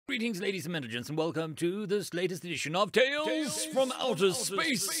Greetings, ladies and gentlemen, and welcome to this latest edition of Tales from Outer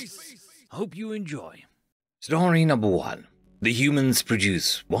Space. I hope you enjoy. Story number 1. The Humans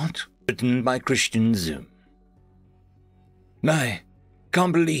Produce What? Written by Christian Zoom. I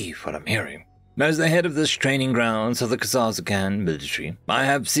can't believe what I'm hearing. As the head of this training grounds of the Kazakhstan military, I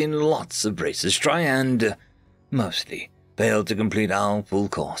have seen lots of races try and, mostly, fail to complete our full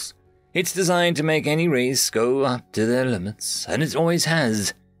course. It's designed to make any race go up to their limits, and it always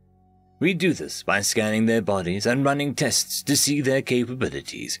has. We do this by scanning their bodies and running tests to see their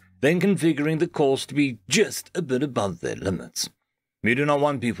capabilities, then configuring the course to be just a bit above their limits. We do not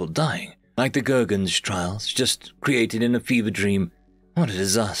want people dying, like the Gurgens trials, just created in a fever dream. What a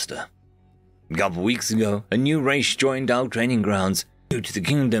disaster. A couple weeks ago, a new race joined our training grounds, new to the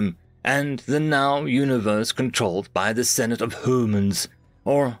kingdom, and the now universe controlled by the Senate of Humans.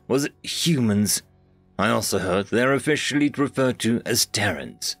 Or was it humans? I also heard they're officially referred to as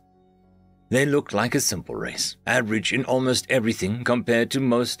Terrans. They look like a simple race, average in almost everything compared to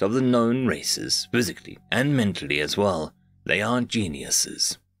most of the known races, physically and mentally as well. They are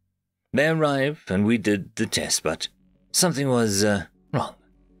geniuses. They arrived and we did the test, but something was, wrong.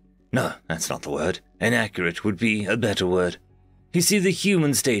 No, that's not the word. Inaccurate would be a better word. You see, the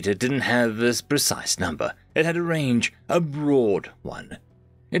humans' data didn't have a precise number. It had a range, a broad one.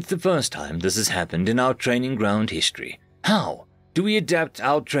 It's the first time this has happened in our training ground history. How do we adapt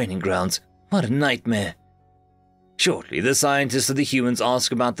our training grounds? What a nightmare. Shortly, the scientists of the humans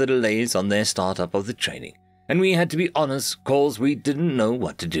asked about the delays on their startup of the training, and we had to be honest cause we didn't know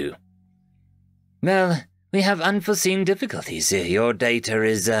what to do. Well, we have unforeseen difficulties here. Your data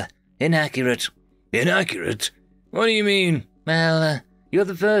is, inaccurate. Inaccurate? What do you mean? Well, you're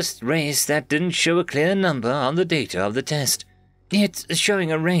the first race that didn't show a clear number on the data of the test. It's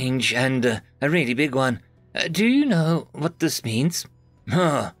showing a range, and a really big one. Do you know what this means?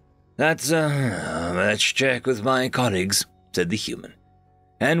 Huh. Let's check with my colleagues, said the human,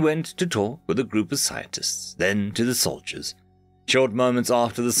 and went to talk with a group of scientists, then to the soldiers. Short moments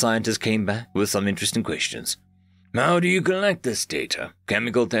after, the scientists came back with some interesting questions. How do you collect this data?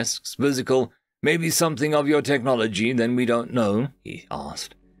 Chemical tests, physical, maybe something of your technology then we don't know, he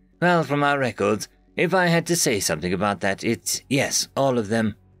asked. Well, from our records, if I had to say something about that, it's yes, all of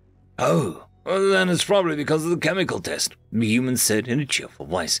them. Oh, well then it's probably because of the chemical test, the human said in a cheerful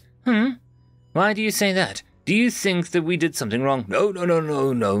voice. Why do you say that? Do you think that we did something wrong? No,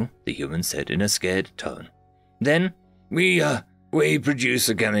 the human said in a scared tone. Then, we produce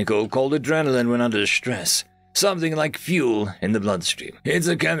a chemical called adrenaline when under stress. Something like fuel in the bloodstream. It's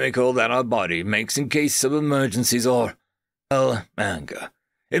a chemical that our body makes in case of emergencies or, well, anger.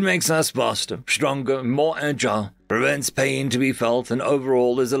 It makes us faster, stronger, more agile, prevents pain to be felt, and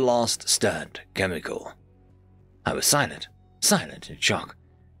overall is a last stand chemical. I was silent in shock.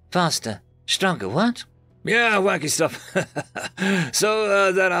 Faster, stronger, what? Yeah, wacky stuff.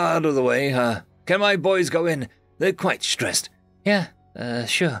 So, that out of the way, can my boys go in? They're quite stressed. Yeah,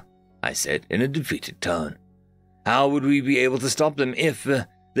 sure, I said in a defeated tone. How would we be able to stop them if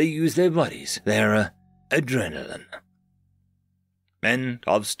they use their bodies, their adrenaline? End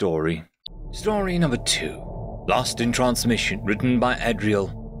of story. Story number 2. Lost in Transmission, written by Adriel.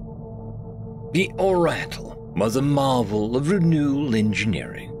 The Orcs was a marvel of renewal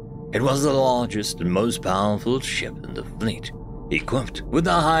engineering. It was the largest and most powerful ship in the fleet, equipped with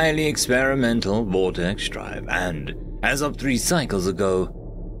a highly experimental vortex drive and, as of 3 cycles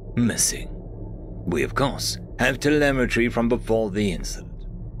ago, missing. We, of course, have telemetry from before the incident.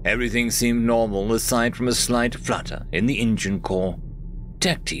 Everything seemed normal aside from a slight flutter in the engine core.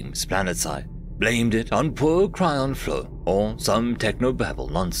 Tech teams planetside blamed it on poor cryon flow or some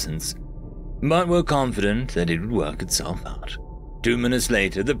technobabble nonsense, but were confident that it would work itself out. 2 minutes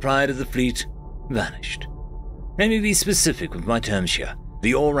later, the pride of the fleet vanished. Let me be specific with my terms here.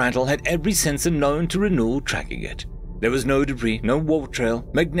 The Orcs had every sensor known to renewal tracking it. There was no debris, no warp trail,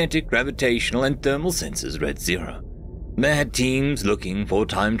 magnetic, gravitational, and thermal sensors read 0. They had teams looking for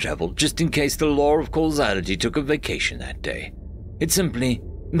time travel just in case the law of causality took a vacation that day. It simply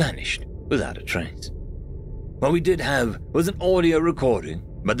vanished without a trace. What we did have was an audio recording,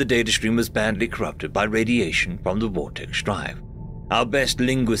 but the data stream was badly corrupted by radiation from the vortex drive. Our best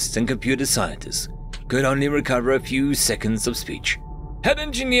linguists and computer scientists could only recover a few seconds of speech. Head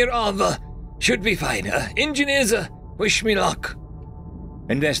engineer Ava should be fine. Engineers, wish me luck.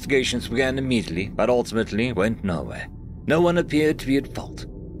 Investigations began immediately, but ultimately went nowhere. No one appeared to be at fault.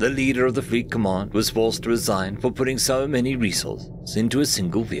 The leader of the fleet command was forced to resign for putting so many resources into a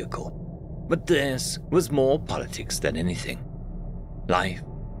single vehicle. But theirs was more politics than anything. Life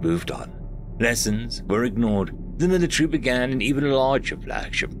moved on. Lessons were ignored. the military began an even larger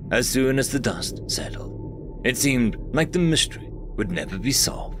flagship as soon as the dust settled. It seemed like the mystery would never be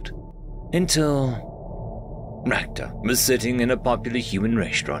solved. Until Racta was sitting in a popular human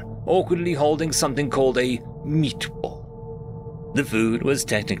restaurant, awkwardly holding something called a meatball. The food was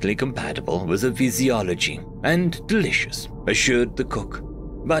technically compatible with her physiology and delicious, assured the cook,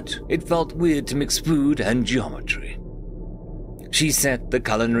 but it felt weird to mix food and geometry. She set the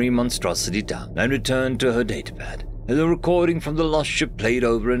culinary monstrosity down and returned to her datapad, as the recording from the lost ship played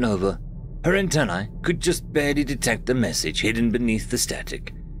over and over. Her antennae could just barely detect the message hidden beneath the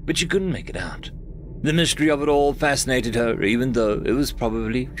static, but she couldn't make it out. The mystery of it all fascinated her, even though it was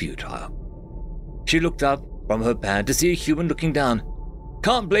probably futile. She looked up from her pad to see a human looking down.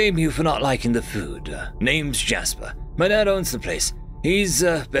 "Can't blame you for not liking the food. Name's Jasper. My dad owns the place. He's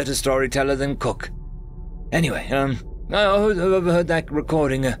a better storyteller than cook. Anyway, I overheard that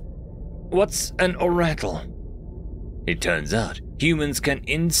recording. What's an oracle?" It turns out humans can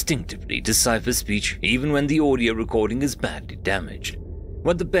instinctively decipher speech even when the audio recording is badly damaged.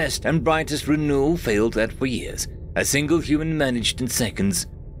 What the best and brightest renewal failed at for years, a single human managed in seconds.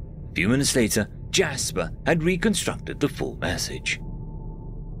 A few minutes later, Jasper had reconstructed the full message.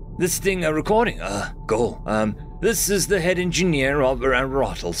 "This thing a recording? Cool. This is the head engineer of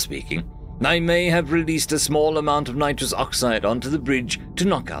Ararotal speaking. I may have released a small amount of nitrous oxide onto the bridge to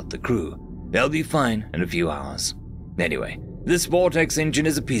knock out the crew. They'll be fine in a few hours. Anyway, this vortex engine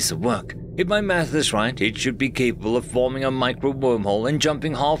is a piece of work. If my math is right, it should be capable of forming a micro wormhole and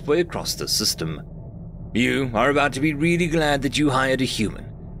jumping halfway across the system. You are about to be really glad that you hired a human,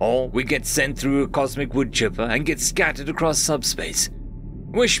 or we get sent through a cosmic wood chipper and get scattered across subspace.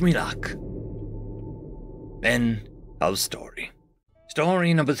 Wish me luck." End of story.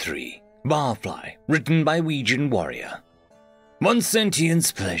 Story number 3, Barfly, written by Ouijan Warrior. One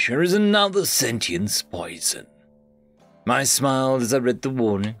sentient's pleasure is another sentient's poison. I smiled as I read the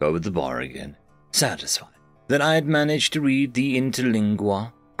warning over the bar again, satisfied that I had managed to read the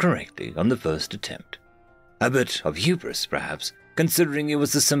interlingua correctly on the first attempt. A bit of hubris, perhaps, considering it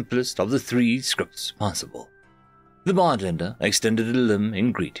was the simplest of the 3 scripts possible. The bartender extended a limb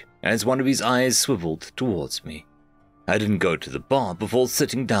in greeting as one of his eyes swiveled towards me. I didn't go to the bar before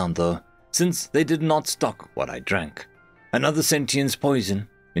sitting down, though, since they did not stock what I drank. Another sentient's poison,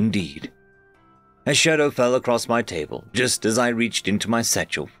 indeed. A shadow fell across my table just as I reached into my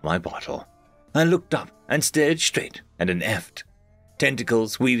satchel for my bottle. I looked up and stared straight at an eft,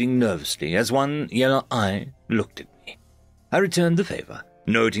 tentacles weaving nervously as one yellow eye looked at me. I returned the favor,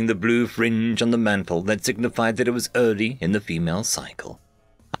 noting the blue fringe on the mantle that signified that it was early in the female cycle.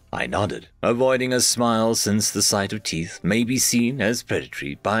 I nodded, avoiding a smile since the sight of teeth may be seen as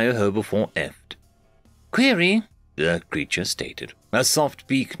predatory by a herbivore eft. "Query?" the creature stated, a soft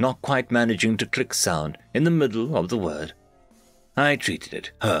beak not quite managing to click sound in the middle of the word. I treated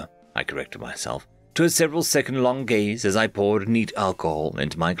it, I corrected myself, to a several-second-long gaze as I poured neat alcohol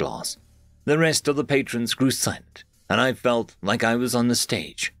into my glass. The rest of the patrons grew silent, and I felt like I was on the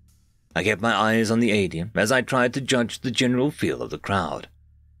stage. I kept my eyes on the alien as I tried to judge the general feel of the crowd.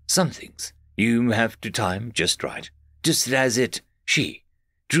 Some things you have to time just right, just as she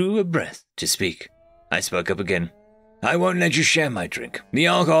drew a breath to speak. I spoke up again. "I won't let you share my drink. The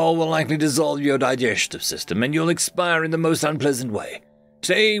alcohol will likely dissolve your digestive system and you'll expire in the most unpleasant way.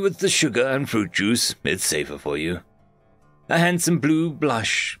 Stay with the sugar and fruit juice. It's safer for you." A handsome blue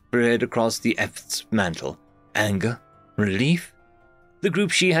blush spread across the eft's mantle. Anger? Relief? The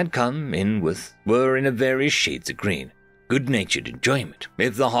group she had come in with were in a various shades of green. Good-natured enjoyment,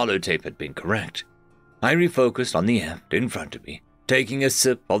 if the holotape had been correct. I refocused on the eft in front of me, taking a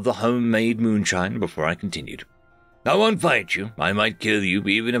sip of the homemade moonshine before I continued. "I won't fight you. I might kill you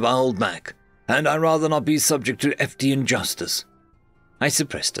even if I hold back, and I'd rather not be subject to FD injustice." I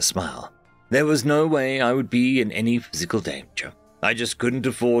suppressed a smile. There was no way I would be in any physical danger. I just couldn't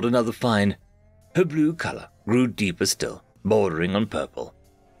afford another fine. Her blue color grew deeper still, bordering on purple.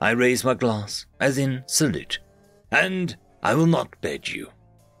 I raised my glass, as in salute. "And I will not bed you."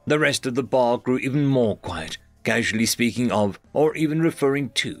 The rest of the bar grew even more quiet, casually speaking of, or even referring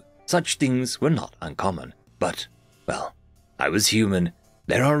to, such things were not uncommon. But, well, I was human.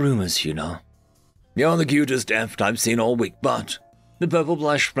 There are rumors, you know. "You're the cutest eft I've seen all week, but..." The purple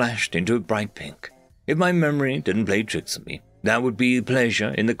blush flashed into a bright pink. If my memory didn't play tricks on me, that would be pleasure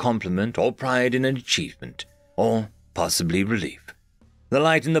in the compliment or pride in an achievement, or possibly relief. The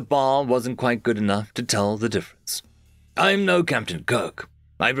light in the bar wasn't quite good enough to tell the difference. "I'm no Captain Kirk.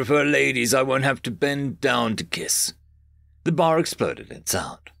 I prefer ladies I won't have to bend down to kiss." The bar exploded in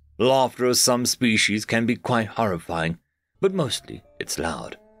sound. Laughter of some species can be quite horrifying, but mostly it's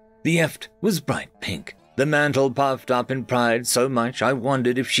loud. The eft was bright pink, The mantle puffed up in pride so much I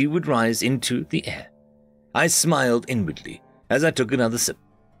wondered if she would rise into the air. I smiled inwardly as I took another sip.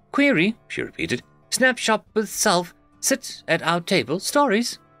 "Query," she repeated. "Snapshot with self. Sit at our table.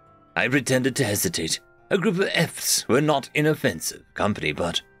 Stories." I pretended to hesitate. A group of Fs were not inoffensive company,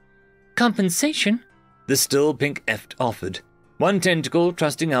 but... "Compensation?" the still pink Eft offered, one tentacle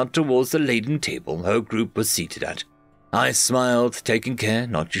thrusting out towards the laden table her group was seated at. I smiled, taking care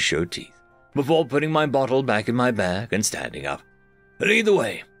not to show teeth, before putting my bottle back in my bag and standing up. "Lead the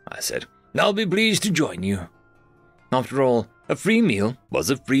way," I said. "I'll be pleased to join you." After all, a free meal was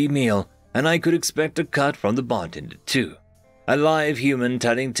a free meal, and I could expect a cut from the bartender too. A live human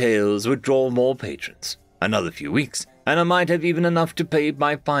telling tales would draw more patrons. Another few weeks, and I might have even enough to pay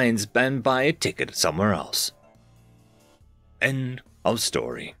my fines and buy a ticket somewhere else. End of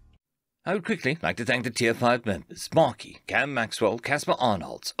story. I would quickly like to thank the Tier 5 members, Marky, Cam Maxwell, Caspar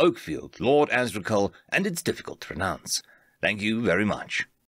Arnolds, Oakfield, Lord Azrakul, and it's difficult to pronounce. Thank you very much.